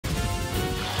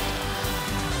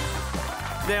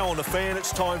Now on The Fan,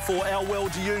 it's time for How Well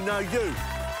Do You Know You?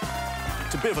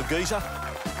 It's a bit of a geezer.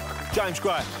 James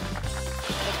Graham.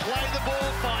 The play the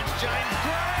ball finds James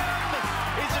Graham.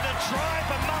 Is it a try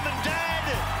for Mum and Dad?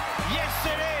 Yes,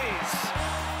 it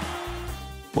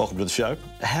is. Welcome to the show.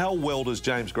 How well does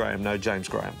James Graham know James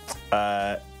Graham?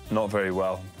 Not very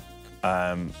well.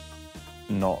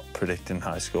 Not predicting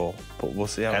high score, but we'll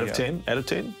see how Out we of go. 10? Out of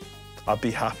 10? I'd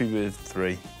be happy with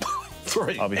 3.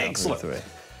 3. I'll be Excellent. happy with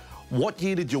 3. What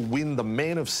year did you win the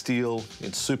Man of Steel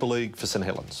in Super League for St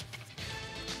Helens?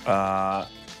 I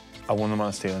won the Man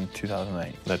of Steel in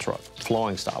 2008. That's right.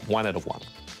 Flying start, 1 out of 1.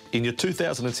 In your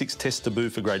 2006 Test debut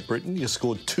for Great Britain, you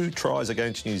scored 2 tries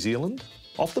against New Zealand,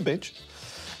 off the bench.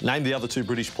 Name the other 2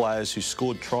 British players who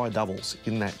scored try-doubles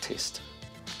in that Test.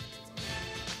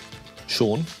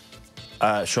 Sean.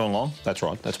 Sean Long. That's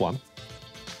right, that's 1.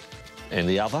 And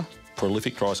the other,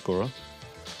 prolific try scorer,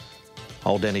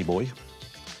 old Danny boy.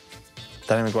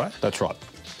 Danny McGuire? That's right.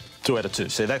 2 out of 2.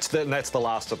 So that's the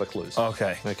last of the clues.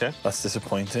 Okay. Okay. That's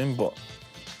disappointing, but...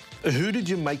 Who did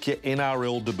you make your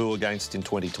NRL debut against in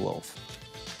 2012?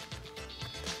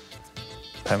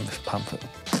 Penrith Panthers.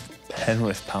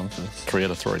 3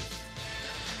 out of 3.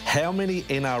 How many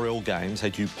NRL games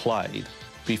had you played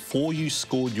before you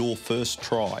scored your first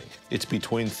try? It's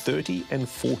between 30 and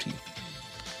 40.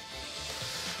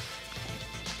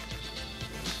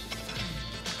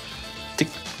 Tick.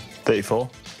 34.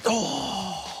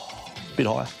 Oh, bit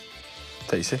higher.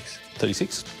 36.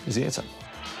 36 is the answer.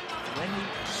 Rennie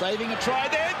saving a try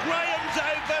there. Graham's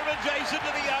over adjacent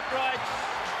to the uprights.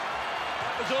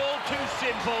 That was all too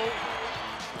simple.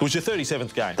 It was your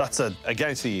 37th game.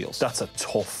 Against the Eels. That's a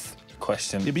tough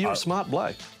question. Yeah, but you're a smart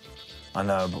bloke. I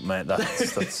know, but mate,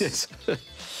 that's... Yes.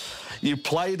 You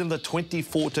played in the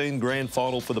 2014 Grand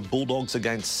Final for the Bulldogs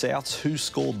against Souths. Who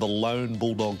scored the lone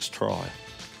Bulldogs try?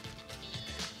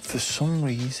 For some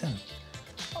reason,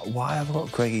 why have I got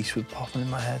Greg Eastwood popping in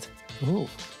my head? Ooh.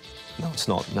 No, it's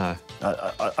not, no.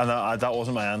 I know that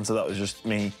wasn't my answer, that was just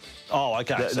me. Oh,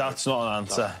 OK. That's not an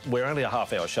answer. We're only a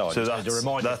half-hour show. So I just need to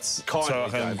remind you. So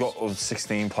I've got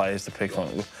 16 players to pick from.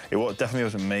 It definitely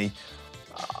wasn't me.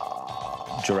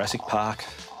 Jurassic Park.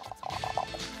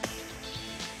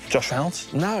 Josh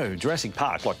Reynolds? No, Jurassic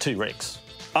Park, like T-Rex.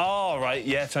 Oh, right,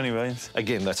 yeah, Tony Williams.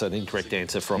 Again, that's an incorrect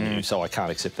answer from you, so I can't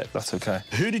accept that. That's OK.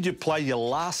 Who did you play your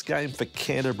last game for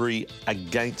Canterbury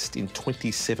against in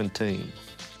 2017?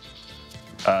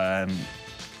 That's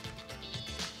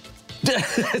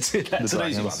it. That's an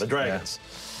easy one. The Dragons.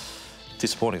 Yeah.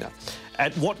 Disappointing, though.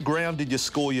 At what ground did you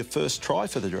score your first try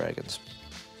for the Dragons?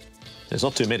 There's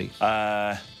not too many.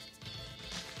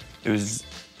 It was...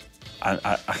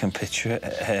 I can picture it.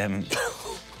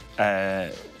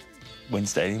 Wynn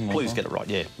Stadium. Please get it right.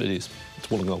 Yeah, it is. It's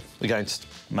Wollongong against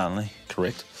Manly.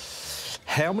 Correct.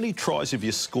 How many tries have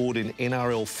you scored in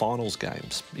NRL finals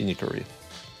games in your career?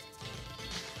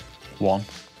 1.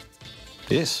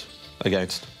 Yes,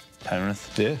 against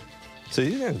Penrith. Yeah. So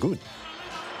you're doing good.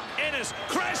 Ennis,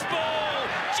 crash ball!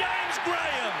 James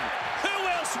Graham! Who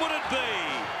else would it be?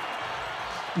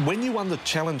 When you won the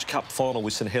Challenge Cup final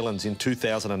with St Helens in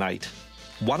 2008,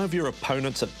 one of your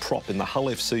opponents at prop in the Hull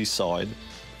FC side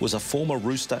was a former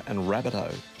Rooster and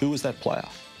Rabbitoh. Who was that player?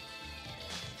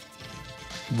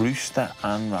 Rooster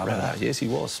and Rabbitoh. Yes, he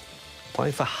was.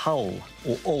 Playing for Hull,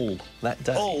 or Hull, that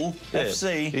day. Hull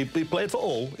FC? He played for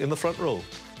Hull in the front row.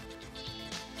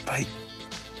 Right.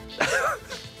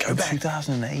 Go back.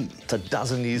 2008. It's a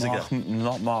dozen years ago.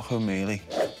 Not Mark O'Mealy.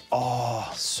 Oh,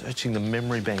 searching the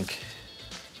memory bank.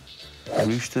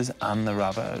 Roosters and the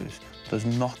Rabbitohs. There's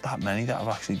not that many that have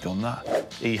actually done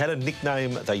that. He had a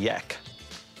nickname, the Yak.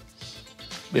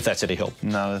 If that's any help.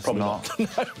 No, it's probably not. No.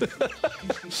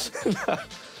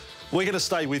 We're going to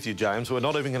stay with you, James. We're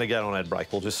not even going to go on ad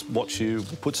break. We'll just watch you,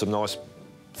 put some nice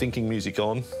thinking music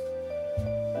on.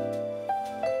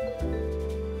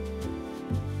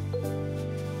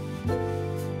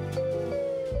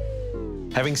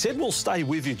 Having said we'll stay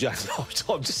with you, James, I'm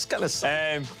just going to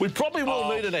say we probably will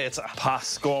need an answer.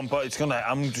 Pass, go on, but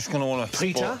I'm just going to want to...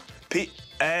 Peter? Peter.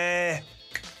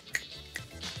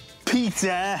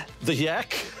 The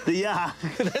Yak? The Yak.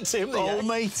 That's him, the Yak. Old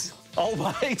mate. Old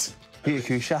mate. Peter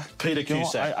Cusack. Peter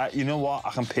Cusack. You know what?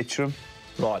 I can picture him.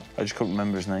 Right. I just couldn't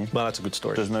remember his name. Well, that's a good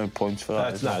story. There's no points for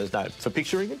that. No, there's no. For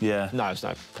picturing it? Yeah. No, there's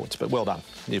no points, but well done.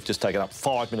 You've just taken up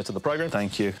 5 minutes of the program.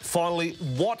 Thank you. Finally,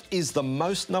 what is the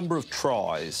most number of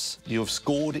tries you have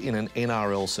scored in an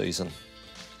NRL season?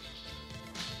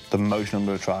 The most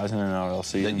number of tries in an NRL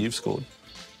season? That you've scored.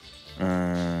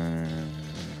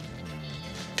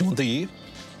 Do you want the year?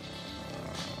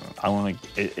 I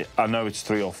know it's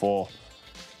 3 or 4,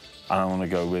 and I want to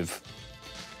go with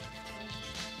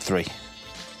 3.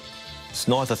 It's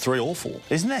neither 3 or 4.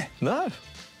 Isn't it? No.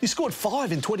 You scored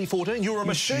 5 in 2014. You were a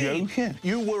machine. Joking.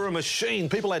 You were a machine.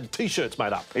 People had T-shirts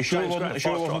made up. It sure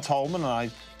wasn't Tolman and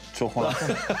I took one off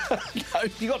him. No,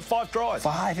 you got 5 tries.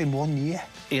 5 in 1 year.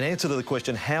 In answer to the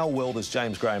question, how well does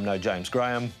James Graham know James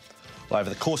Graham? Well, over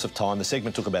the course of time, the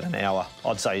segment took about an hour.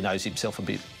 I'd say he knows himself a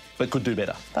bit, but could do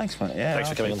better. Thanks, mate. Yeah, Thanks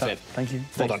for coming on, Fed. Thank you.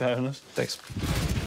 Well Thanks for having us. Thanks.